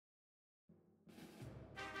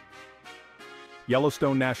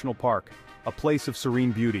Yellowstone National Park, a place of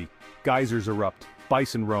serene beauty, geysers erupt,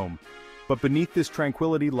 bison roam. But beneath this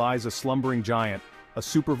tranquility lies a slumbering giant, a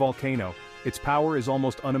supervolcano. Its power is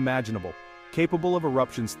almost unimaginable, capable of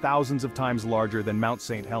eruptions thousands of times larger than Mount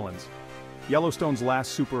St. Helens. Yellowstone's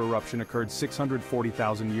last super eruption occurred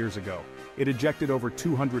 640,000 years ago. It ejected over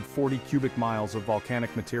 240 cubic miles of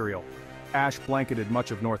volcanic material. Ash blanketed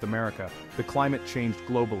much of North America. The climate changed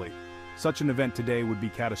globally. Such an event today would be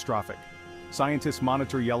catastrophic. Scientists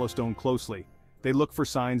monitor Yellowstone closely. They look for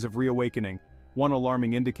signs of reawakening. One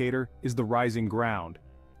alarming indicator is the rising ground.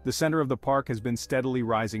 The center of the park has been steadily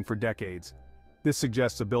rising for decades. This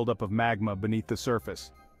suggests a buildup of magma beneath the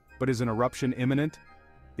surface. But is an eruption imminent?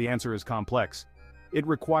 The answer is complex. It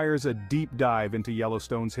requires a deep dive into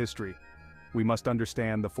Yellowstone's history. We must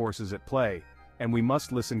understand the forces at play, and we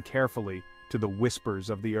must listen carefully to the whispers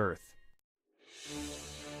of the earth.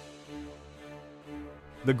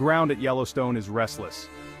 The ground at Yellowstone is restless.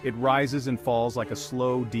 It rises and falls like a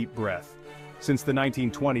slow, deep breath. Since the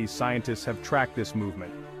 1920s, scientists have tracked this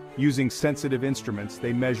movement. Using sensitive instruments,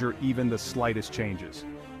 they measure even the slightest changes.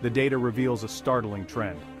 The data reveals a startling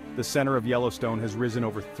trend. The center of Yellowstone has risen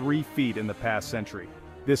over 3 feet in the past century.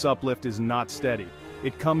 This uplift is not steady.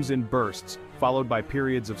 It comes in bursts, followed by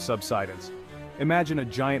periods of subsidence. Imagine a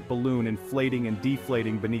giant balloon inflating and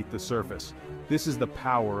deflating beneath the surface. This is the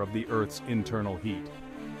power of the Earth's internal heat.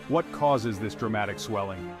 What causes this dramatic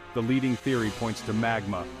swelling? The leading theory points to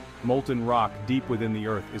magma. Molten rock deep within the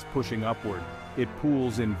Earth is pushing upward. It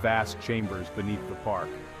pools in vast chambers beneath the park.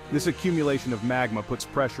 This accumulation of magma puts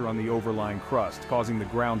pressure on the overlying crust, causing the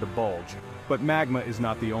ground to bulge. But magma is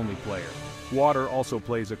not the only player. Water also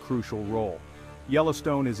plays a crucial role.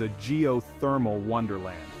 Yellowstone is a geothermal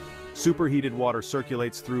wonderland. Superheated water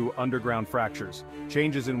circulates through underground fractures.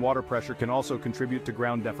 Changes in water pressure can also contribute to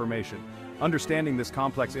ground deformation. Understanding this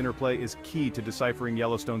complex interplay is key to deciphering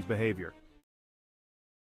Yellowstone's behavior.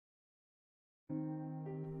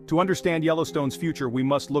 To understand Yellowstone's future, we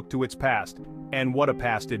must look to its past, and what a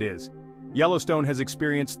past it is. Yellowstone has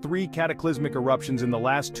experienced 3 cataclysmic eruptions in the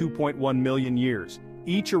last 2.1 million years.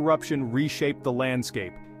 Each eruption reshaped the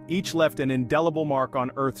landscape. Each left an indelible mark on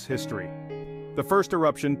Earth's history. The first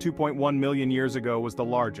eruption 2.1 million years ago was the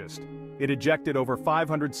largest. It ejected over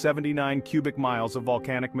 579 cubic miles of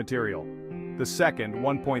volcanic material. The second,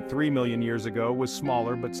 1.3 million years ago, was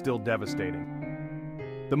smaller but still devastating.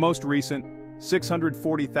 The most recent,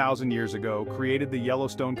 640,000 years ago, created the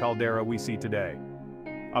Yellowstone caldera we see today.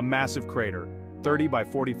 A massive crater, 30 by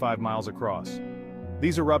 45 miles across.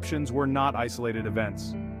 These eruptions were not isolated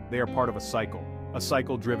events. They are part of a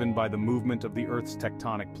cycle driven by the movement of the Earth's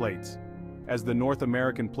tectonic plates. As the North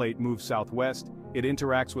American plate moves southwest, it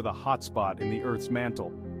interacts with a hotspot in the Earth's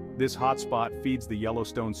mantle. This hotspot feeds the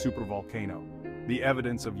Yellowstone supervolcano. The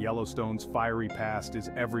evidence of Yellowstone's fiery past is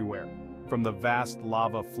everywhere, from the vast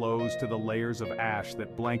lava flows to the layers of ash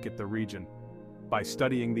that blanket the region. By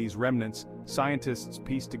studying these remnants, scientists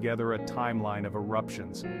piece together a timeline of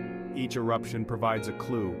eruptions. Each eruption provides a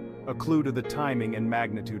clue to the timing and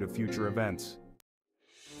magnitude of future events.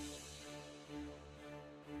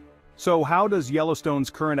 So how does Yellowstone's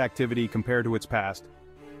current activity compare to its past?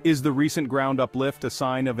 Is the recent ground uplift a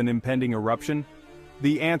sign of an impending eruption?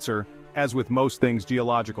 The answer, as with most things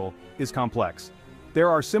geological, is complex. There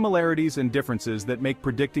are similarities and differences that make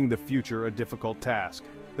predicting the future a difficult task.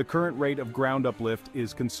 The current rate of ground uplift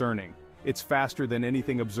is concerning. It's faster than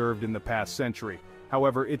anything observed in the past century.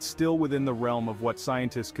 However, it's still within the realm of what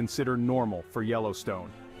scientists consider normal for Yellowstone.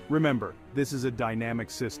 Remember, this is a dynamic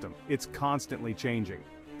system. It's constantly changing.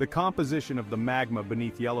 The composition of the magma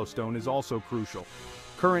beneath Yellowstone is also crucial.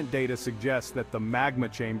 Current data suggests that the magma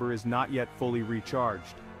chamber is not yet fully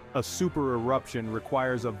recharged. A super eruption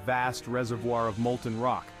requires a vast reservoir of molten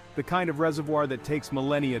rock, the kind of reservoir that takes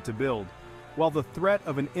millennia to build. While the threat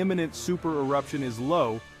of an imminent super eruption is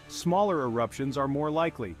low, smaller eruptions are more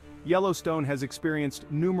likely. Yellowstone has experienced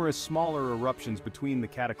numerous smaller eruptions between the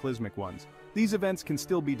cataclysmic ones. These events can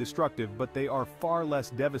still be destructive, but they are far less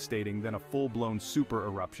devastating than a full-blown super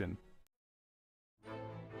eruption.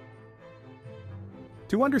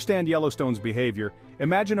 To understand Yellowstone's behavior,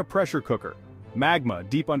 imagine a pressure cooker. Magma,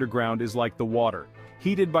 deep underground, is like the water.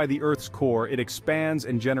 Heated by the Earth's core, it expands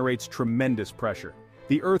and generates tremendous pressure.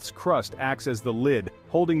 The Earth's crust acts as the lid,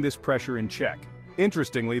 holding this pressure in check.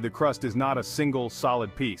 Interestingly, the crust is not a single,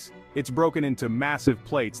 solid piece. It's broken into massive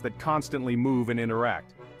plates that constantly move and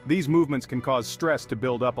interact. These movements can cause stress to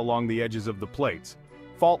build up along the edges of the plates.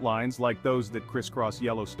 Fault lines, like those that crisscross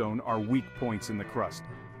Yellowstone, are weak points in the crust.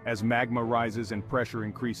 As magma rises and pressure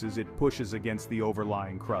increases, it pushes against the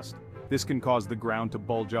overlying crust. This can cause the ground to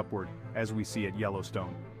bulge upward, as we see at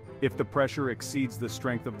Yellowstone. If the pressure exceeds the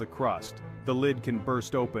strength of the crust, the lid can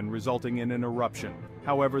burst open, resulting in an eruption.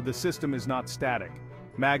 However, the system is not static.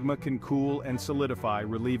 Magma can cool and solidify,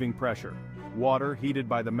 relieving pressure. Water, heated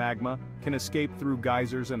by the magma, can escape through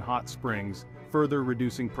geysers and hot springs, further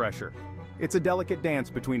reducing pressure. It's a delicate dance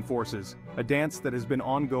between forces, a dance that has been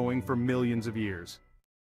ongoing for millions of years.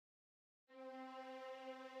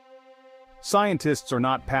 Scientists are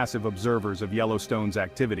not passive observers of Yellowstone's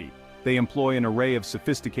activity. They employ an array of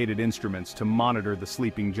sophisticated instruments to monitor the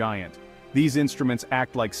sleeping giant. These instruments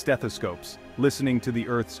act like stethoscopes, listening to the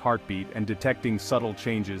Earth's heartbeat and detecting subtle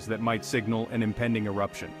changes that might signal an impending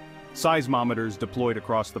eruption. Seismometers deployed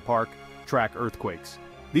across the park track earthquakes.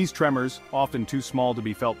 These tremors, often too small to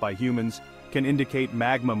be felt by humans, can indicate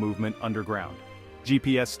magma movement underground.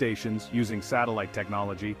 GPS stations, using satellite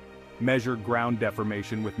technology, measure ground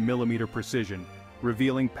deformation with millimeter precision,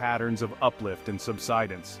 revealing patterns of uplift and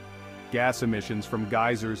subsidence. Gas emissions from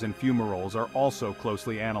geysers and fumaroles are also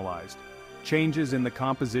closely analyzed. Changes in the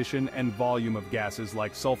composition and volume of gases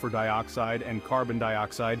like sulfur dioxide and carbon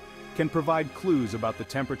dioxide can provide clues about the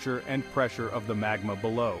temperature and pressure of the magma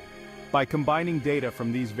below. By combining data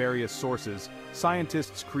from these various sources,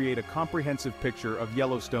 scientists create a comprehensive picture of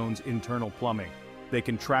Yellowstone's internal plumbing. They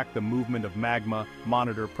can track the movement of magma,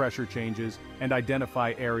 monitor pressure changes, and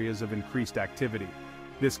identify areas of increased activity.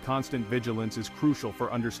 This constant vigilance is crucial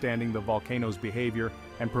for understanding the volcano's behavior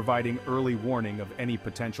and providing early warning of any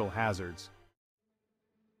potential hazards.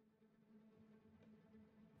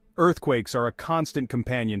 Earthquakes are a constant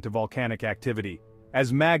companion to volcanic activity.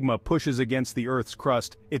 As magma pushes against the Earth's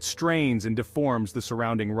crust, it strains and deforms the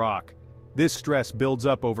surrounding rock. This stress builds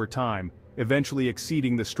up over time, eventually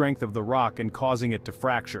exceeding the strength of the rock and causing it to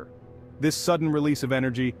fracture. This sudden release of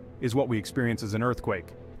energy is what we experience as an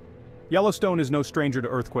earthquake. Yellowstone is no stranger to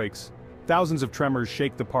earthquakes. Thousands of tremors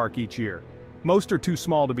shake the park each year. Most are too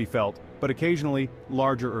small to be felt, but occasionally,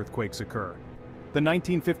 larger earthquakes occur. The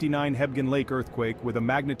 1959 Hebgen Lake earthquake, with a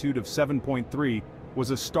magnitude of 7.3,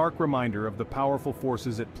 was a stark reminder of the powerful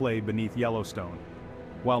forces at play beneath Yellowstone.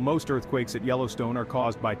 While most earthquakes at Yellowstone are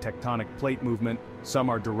caused by tectonic plate movement, some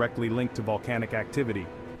are directly linked to volcanic activity.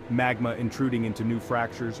 Magma intruding into new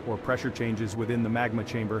fractures or pressure changes within the magma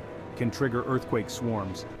chamber can trigger earthquake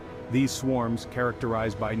swarms. These swarms,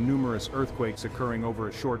 characterized by numerous earthquakes occurring over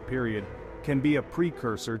a short period, can be a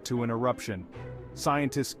precursor to an eruption.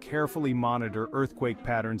 Scientists carefully monitor earthquake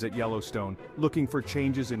patterns at Yellowstone, looking for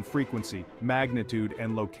changes in frequency, magnitude,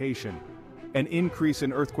 and location. An increase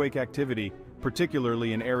in earthquake activity,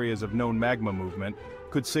 particularly in areas of known magma movement,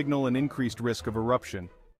 could signal an increased risk of eruption.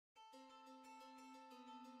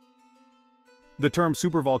 The term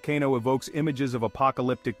supervolcano evokes images of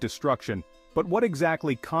apocalyptic destruction, but what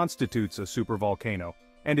exactly constitutes a supervolcano?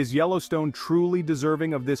 And is Yellowstone truly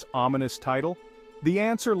deserving of this ominous title? The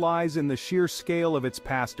answer lies in the sheer scale of its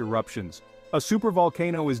past eruptions. A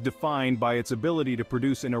supervolcano is defined by its ability to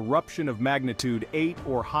produce an eruption of magnitude 8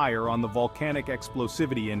 or higher on the Volcanic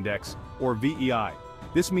Explosivity Index, or VEI.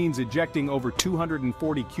 This means ejecting over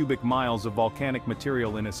 240 cubic miles of volcanic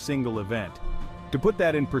material in a single event. To put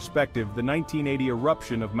that in perspective, the 1980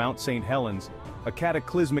 eruption of Mount St. Helens, a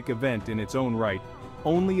cataclysmic event in its own right,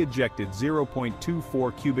 only ejected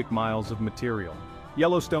 0.24 cubic miles of material.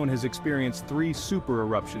 Yellowstone has experienced 3 super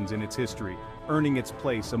eruptions in its history, earning its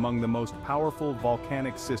place among the most powerful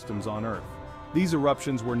volcanic systems on Earth. These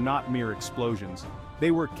eruptions were not mere explosions.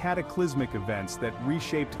 They were cataclysmic events that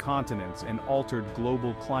reshaped continents and altered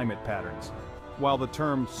global climate patterns. While the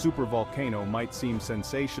term supervolcano might seem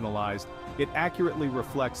sensationalized, it accurately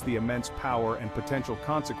reflects the immense power and potential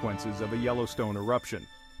consequences of a Yellowstone eruption.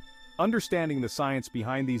 Understanding the science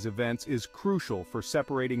behind these events is crucial for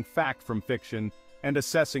separating fact from fiction and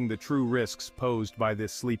assessing the true risks posed by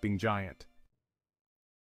this sleeping giant.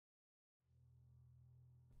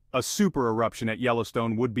 A super eruption at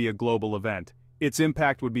Yellowstone would be a global event. Its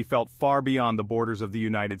impact would be felt far beyond the borders of the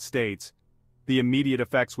United States. The immediate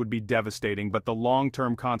effects would be devastating, but the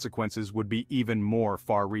long-term consequences would be even more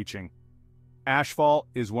far-reaching. Ashfall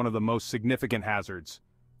is one of the most significant hazards.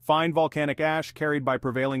 Fine volcanic ash carried by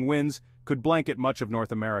prevailing winds could blanket much of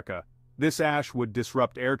North America. This ash would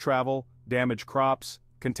disrupt air travel, damage crops,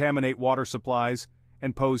 contaminate water supplies,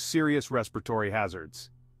 and pose serious respiratory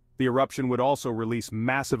hazards. The eruption would also release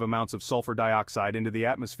massive amounts of sulfur dioxide into the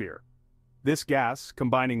atmosphere. This gas,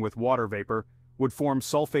 combining with water vapor, would form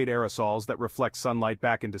sulfate aerosols that reflect sunlight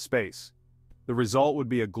back into space. The result would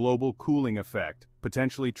be a global cooling effect,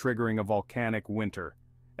 potentially triggering a volcanic winter.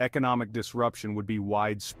 Economic disruption would be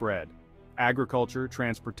widespread. Agriculture,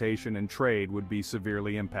 transportation, and trade would be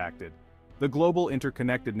severely impacted. The global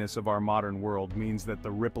interconnectedness of our modern world means that the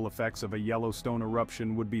ripple effects of a Yellowstone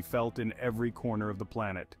eruption would be felt in every corner of the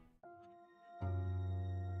planet.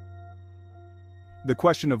 The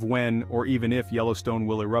question of when, or even if, Yellowstone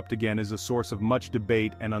will erupt again is a source of much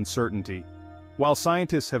debate and uncertainty. While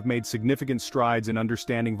scientists have made significant strides in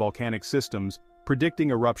understanding volcanic systems, predicting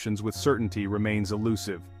eruptions with certainty remains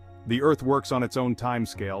elusive. The Earth works on its own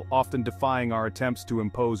timescale, often defying our attempts to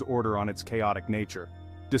impose order on its chaotic nature.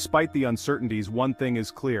 Despite the uncertainties, one thing is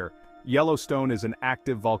clear: Yellowstone is an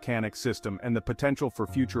active volcanic system, and the potential for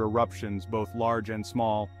future eruptions, both large and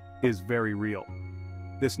small, is very real.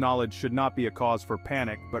 This knowledge should not be a cause for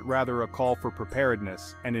panic, but rather a call for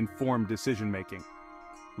preparedness and informed decision-making.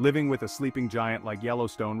 Living with a sleeping giant like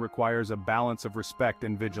Yellowstone requires a balance of respect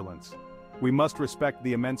and vigilance. We must respect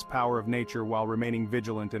the immense power of nature while remaining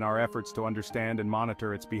vigilant in our efforts to understand and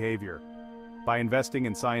monitor its behavior. By investing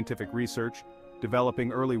in scientific research,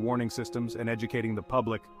 developing early warning systems, and educating the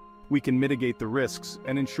public, we can mitigate the risks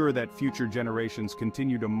and ensure that future generations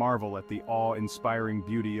continue to marvel at the awe-inspiring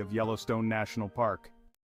beauty of Yellowstone National Park.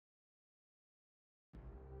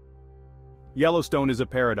 Yellowstone is a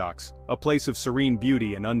paradox, a place of serene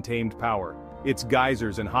beauty and untamed power. Its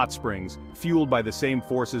geysers and hot springs, fueled by the same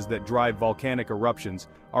forces that drive volcanic eruptions,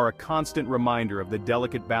 are a constant reminder of the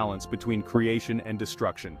delicate balance between creation and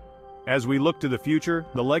destruction. As we look to the future,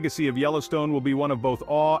 the legacy of Yellowstone will be one of both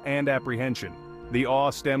awe and apprehension. The awe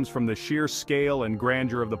stems from the sheer scale and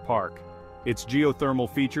grandeur of the park. Its geothermal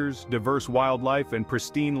features, diverse wildlife, and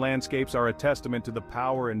pristine landscapes are a testament to the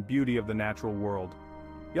power and beauty of the natural world.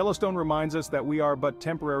 Yellowstone reminds us that we are but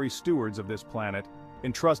temporary stewards of this planet,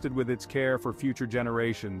 entrusted with its care for future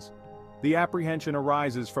generations. The apprehension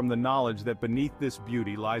arises from the knowledge that beneath this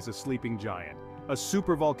beauty lies a sleeping giant, a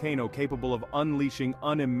supervolcano capable of unleashing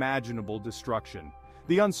unimaginable destruction.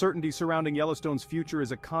 The uncertainty surrounding Yellowstone's future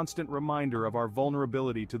is a constant reminder of our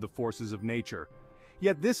vulnerability to the forces of nature.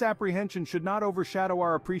 Yet this apprehension should not overshadow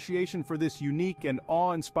our appreciation for this unique and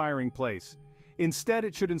awe-inspiring place. Instead,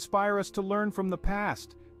 it should inspire us to learn from the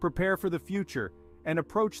past, prepare for the future, and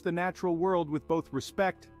approach the natural world with both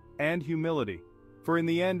respect and humility. For in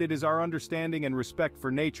the end, it is our understanding and respect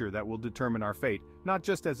for nature that will determine our fate, not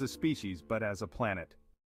just as a species, but as a planet.